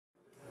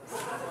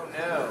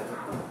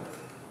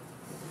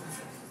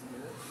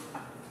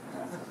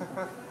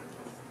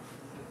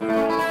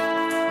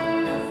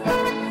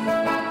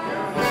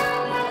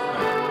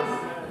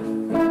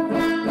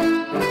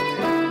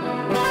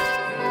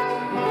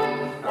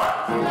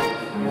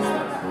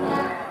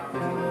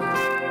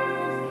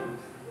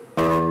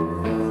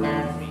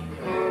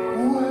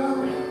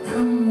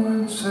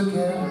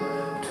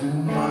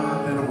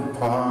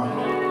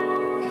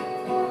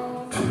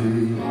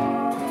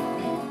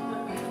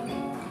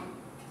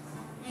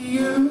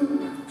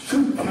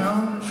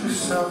country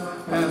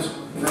south is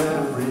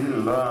very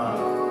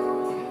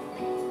loud.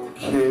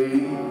 K,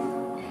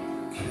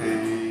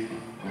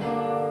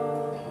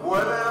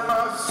 what am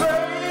I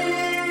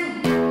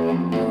saying?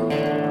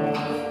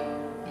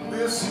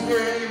 This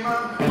game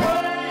I'm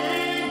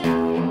playing,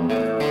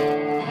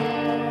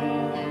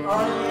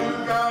 are you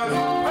guys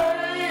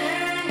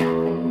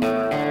paying?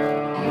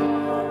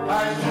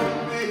 I should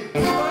be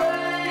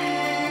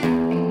playing.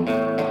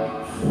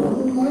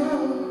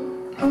 Well,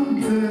 I'm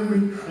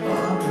very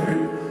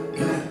honored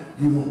that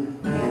you're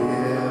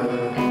here.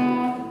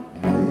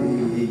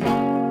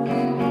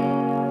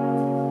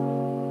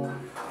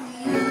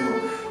 You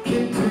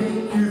can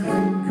take your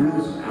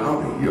fingers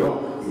out of your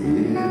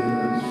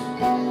ears.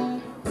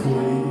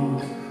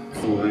 Please,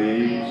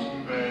 please,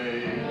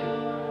 babe.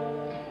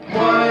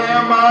 Why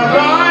am I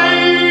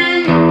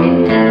lying?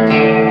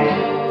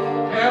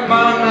 Am I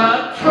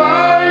not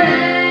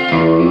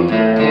trying?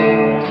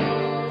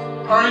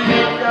 Are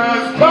you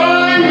guys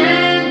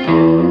buying?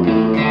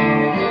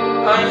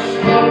 I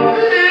should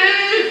be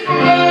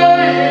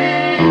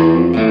flying.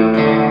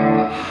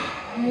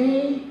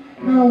 Hey,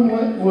 now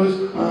what was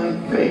I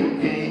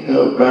thinking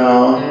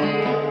about?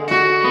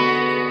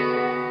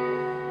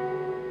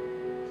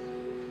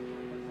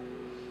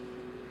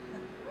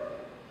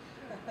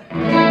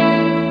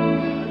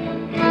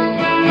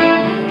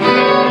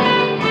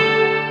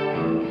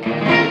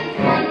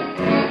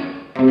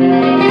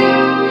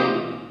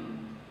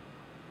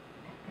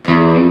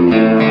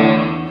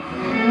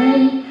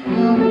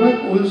 What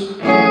was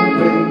I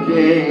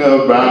thinking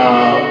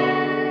about?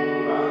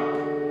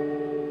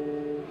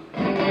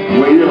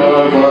 We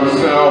love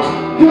ourselves,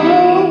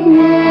 don't we?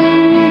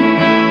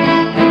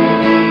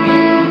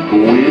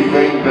 We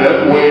think that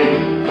we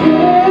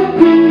can't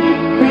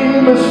be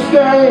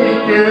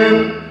mistaken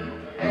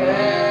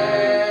anytime.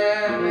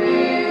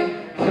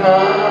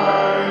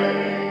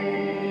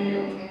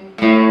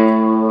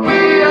 We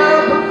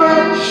are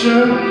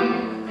perfection.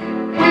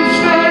 We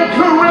stand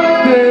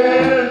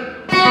corrected.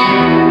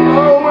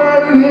 Oh,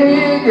 where did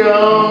he go?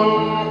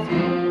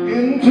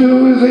 Into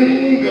his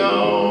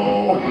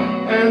ego,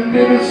 and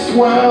it is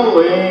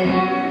swelling.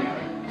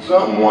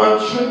 Someone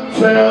should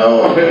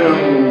tell him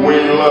we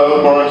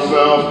love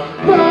ourselves.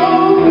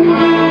 Don't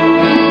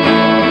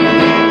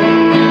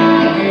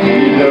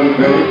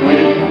we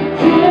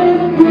can't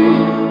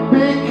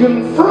be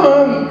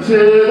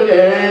confronted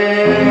anytime.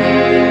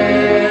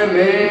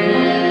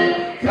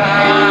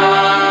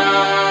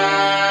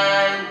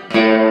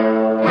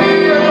 We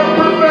are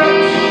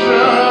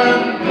perfection.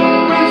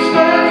 We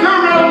stand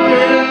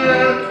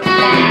corrected.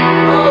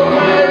 Oh,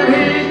 where did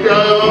he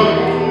go?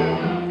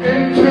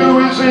 Into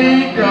his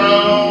ego,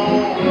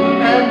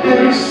 and it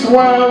is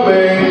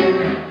swelling.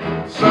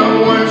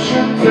 Someone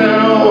should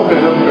tell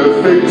him to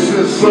fix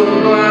his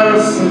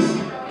sunglasses.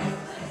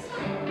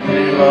 We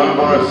love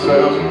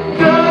ourselves,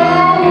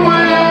 don't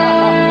we?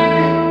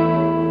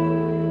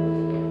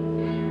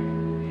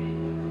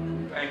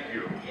 Thank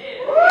you.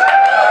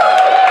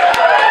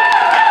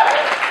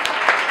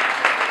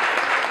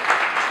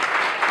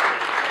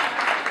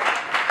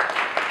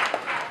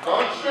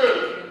 Don't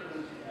shoot.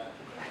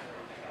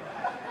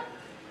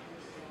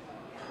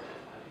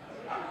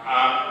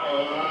 I'm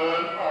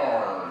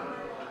unarmed.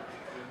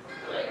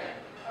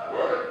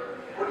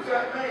 What does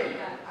that mean?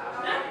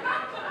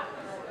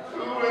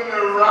 Who in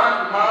their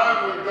right mind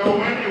would go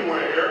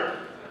anywhere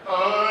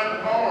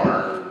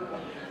unarmed?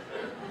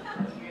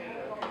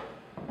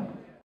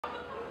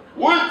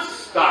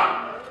 Woodstock.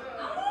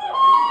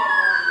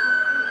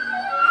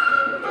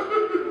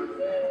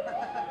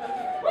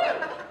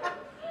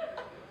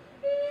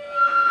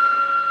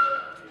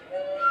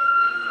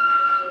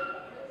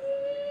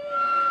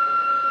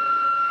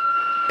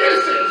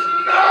 This is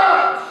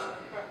nuts!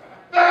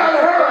 That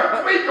hurts!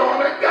 We're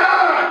gonna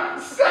die!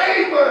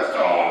 Save us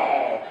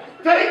all!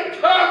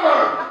 Take cover!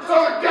 So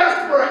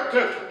desperate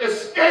to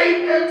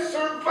escape and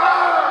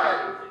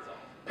survive!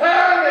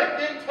 Panic!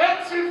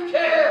 Intensive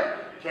care!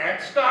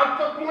 Can't stop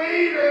the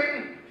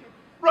bleeding!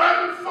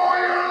 Run for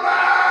your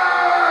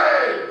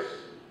lives!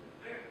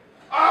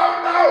 Oh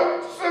no!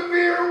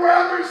 Severe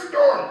weather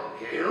storm!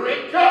 Here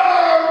it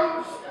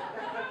comes!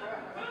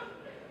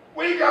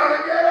 We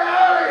gotta get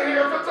out of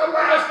here if it's the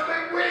last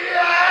thing we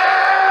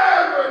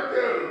ever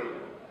do!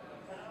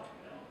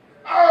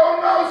 Oh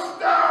no,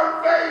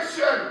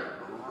 starvation!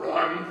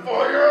 Run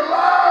for your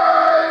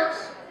lives!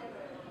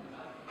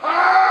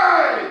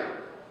 Hide!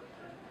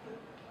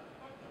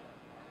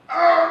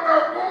 Oh no,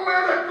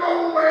 political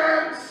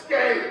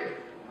landscape!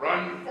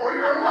 Run for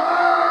your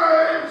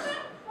lives!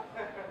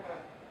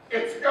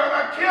 It's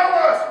gonna kill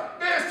us!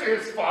 This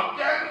is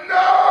fucking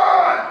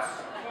nuts!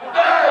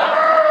 That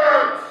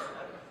hurts!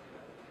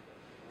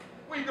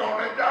 We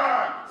gonna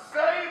die!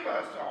 Save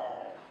us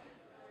all!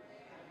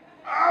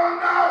 Oh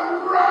no!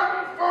 Run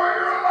for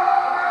your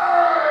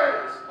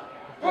lives!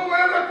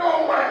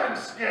 Political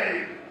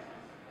landscape!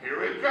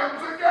 Here it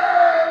comes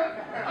again!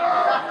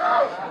 Oh no!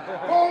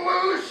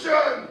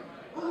 Pollution!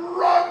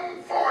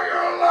 Run for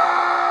your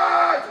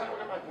lives!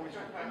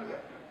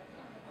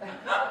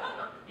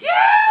 You!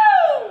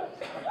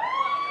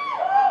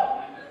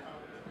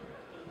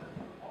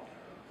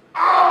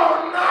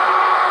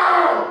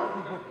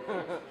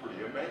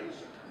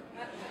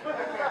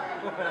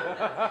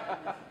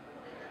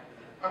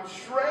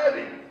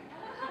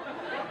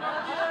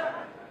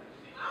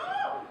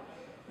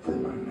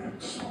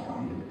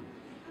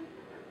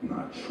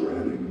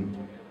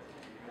 Shredding.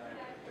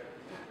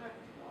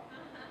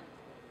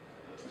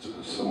 It's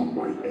a song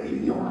by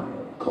Eddie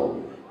Arnold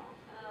called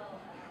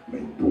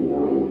Make the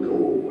World Go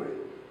Away.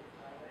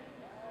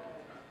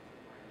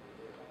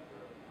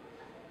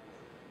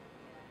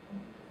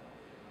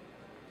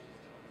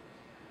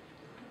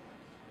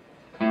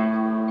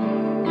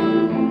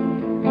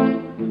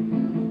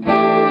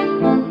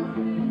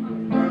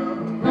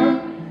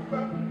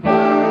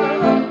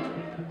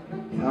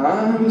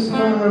 Time has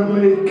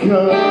finally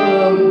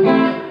come.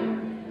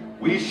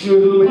 We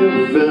should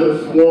live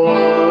as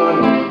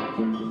one.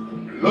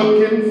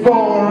 Looking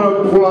for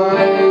a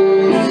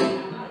place.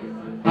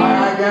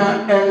 I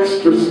got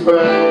extra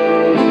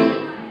space.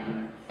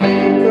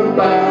 Think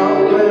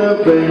about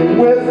living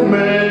with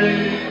me.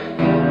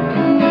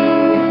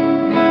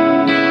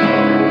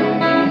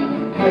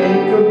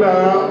 Think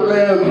about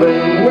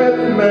living with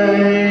me.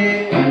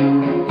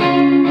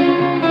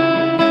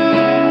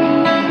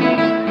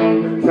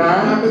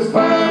 Time has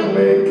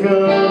finally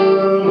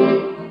come.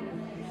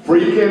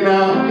 Freaking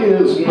out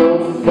is no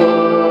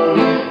fun.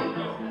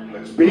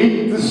 Let's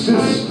beat the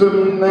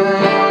system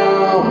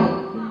now.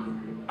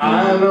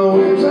 I know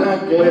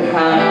exactly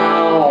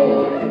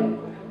how.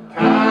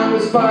 Time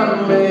is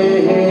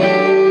finally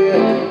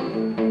here.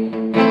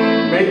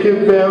 Make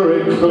it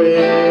very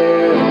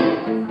clear.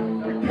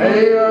 We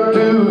pay our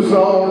dues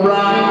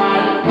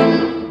alright.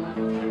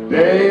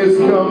 Day has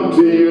come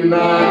to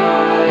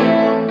unite.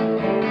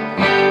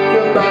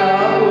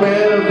 About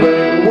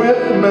living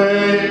with me.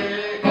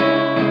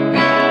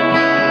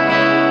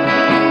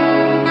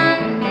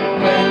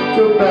 Think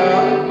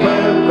about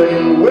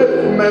living with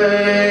me.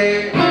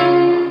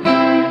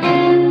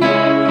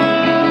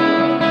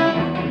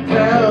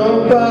 Tell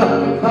the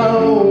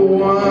whole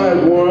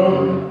wide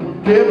world,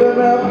 giving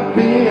up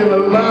being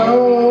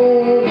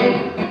alone.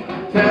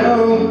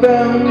 Tell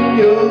them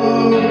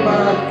you're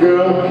my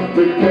girl.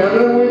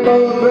 Together we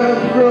both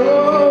have grown.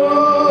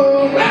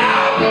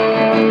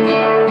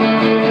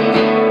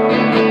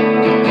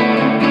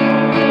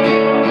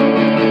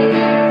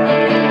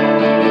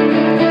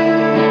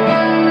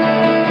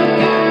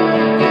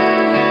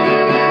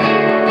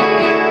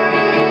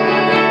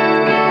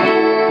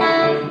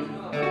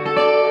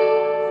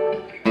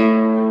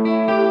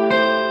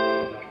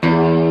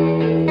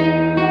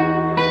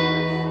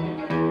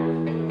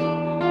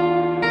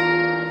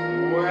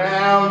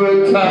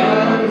 The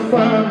time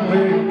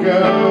finally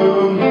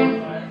come.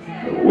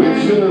 We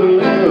should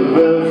live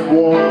as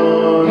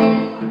one.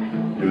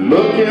 You're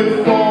looking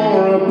for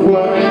a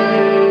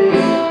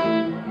place.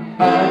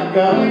 I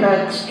got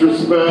extra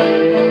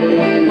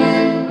space.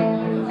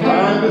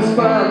 Time is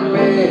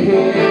finally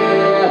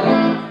here.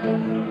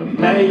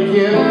 Make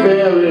it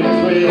very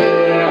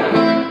clear.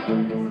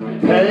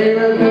 Pay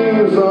the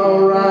dues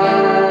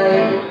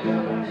alright.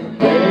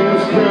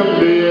 Days come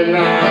to your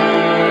night.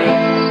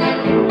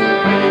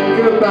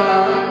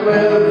 About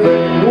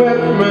living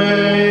with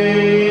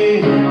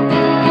me.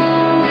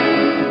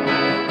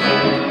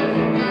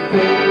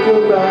 Think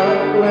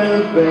about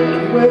living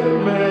with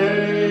me.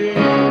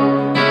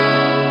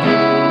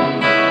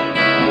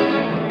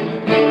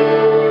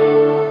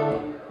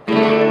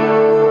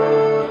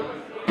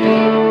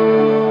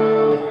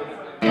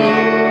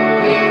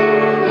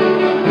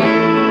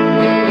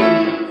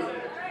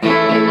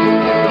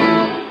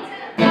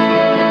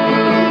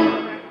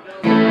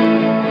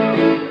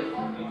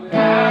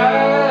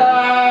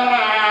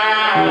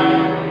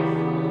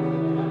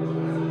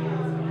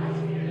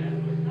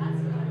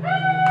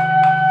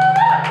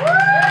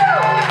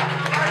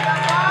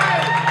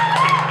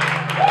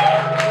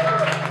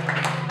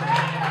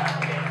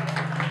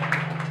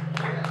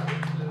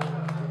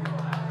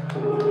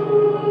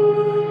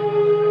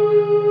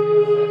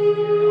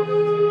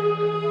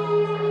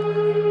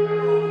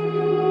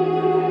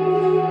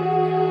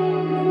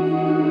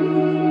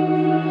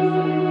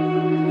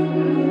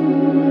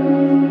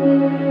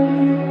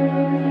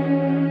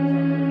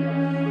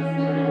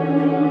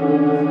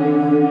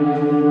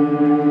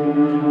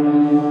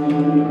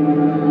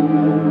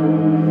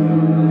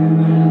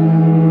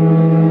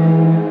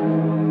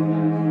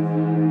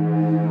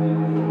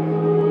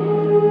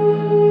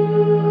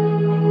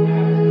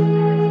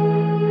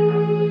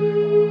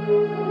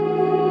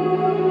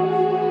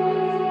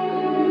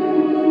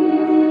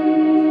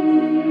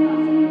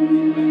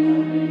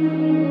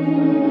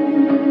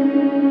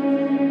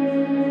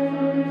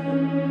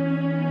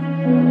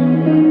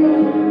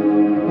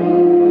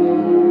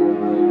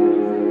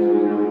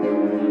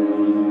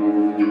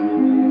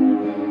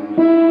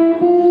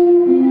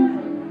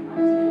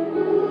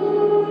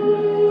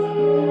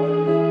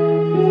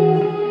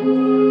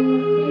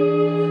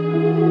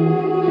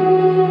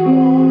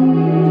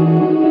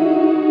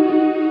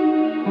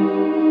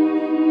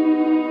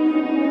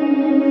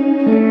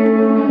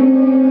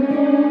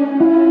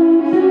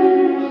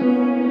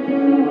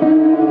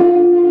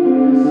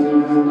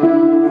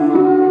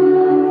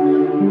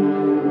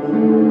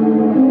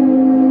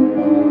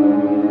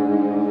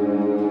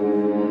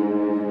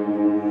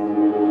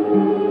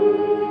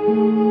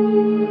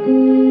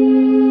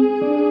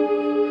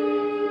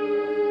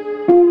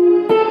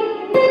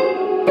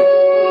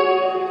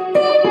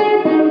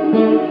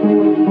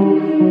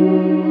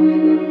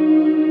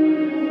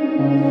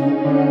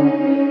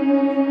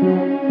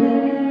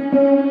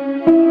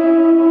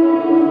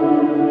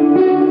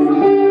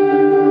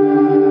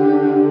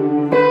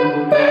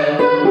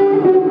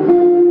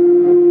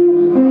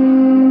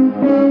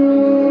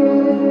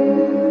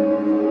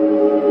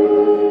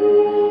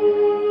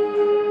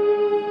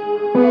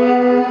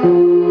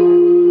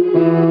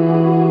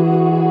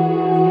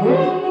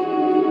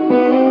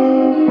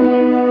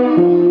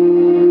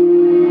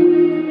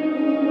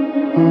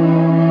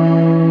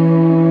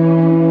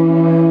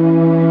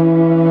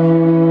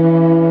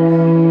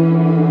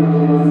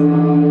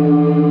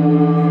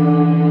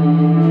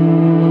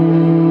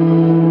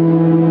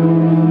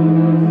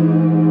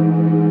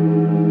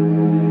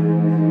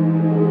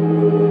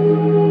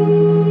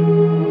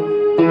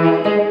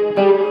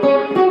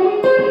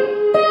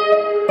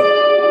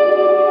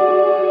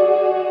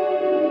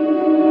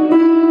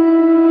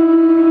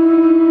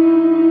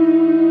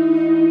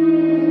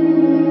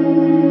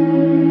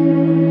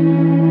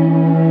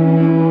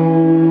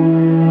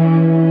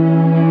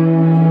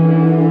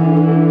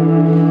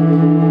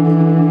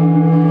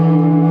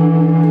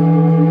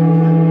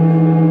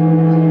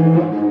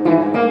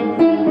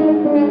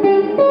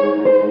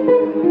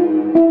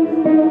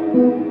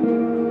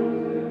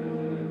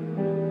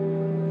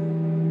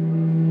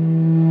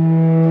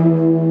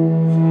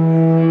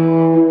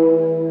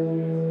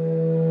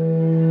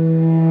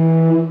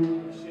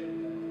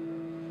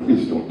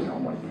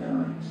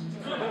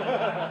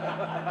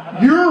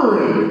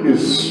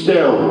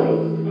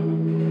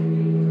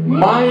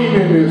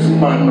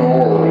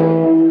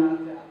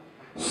 minority.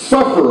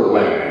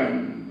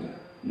 Sufferland,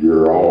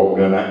 you're all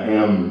gonna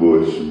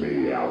ambush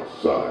me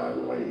outside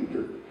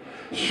later.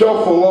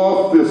 Shuffle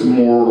off this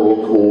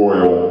mortal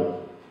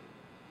coil.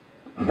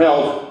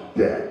 Health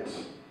debt.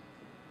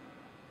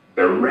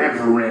 The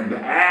Reverend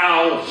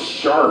Al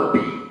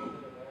Sharpie.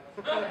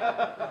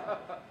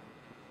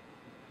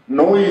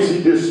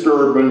 Noisy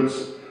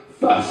disturbance,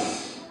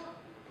 thus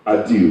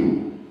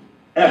adieu.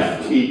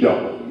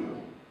 FTW.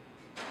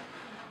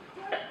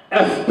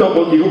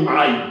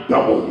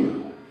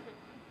 FWIW.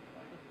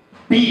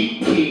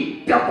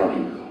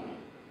 BTW.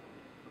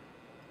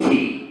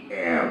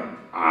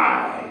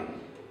 TMI.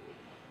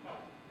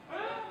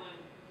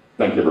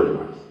 Thank you very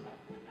much.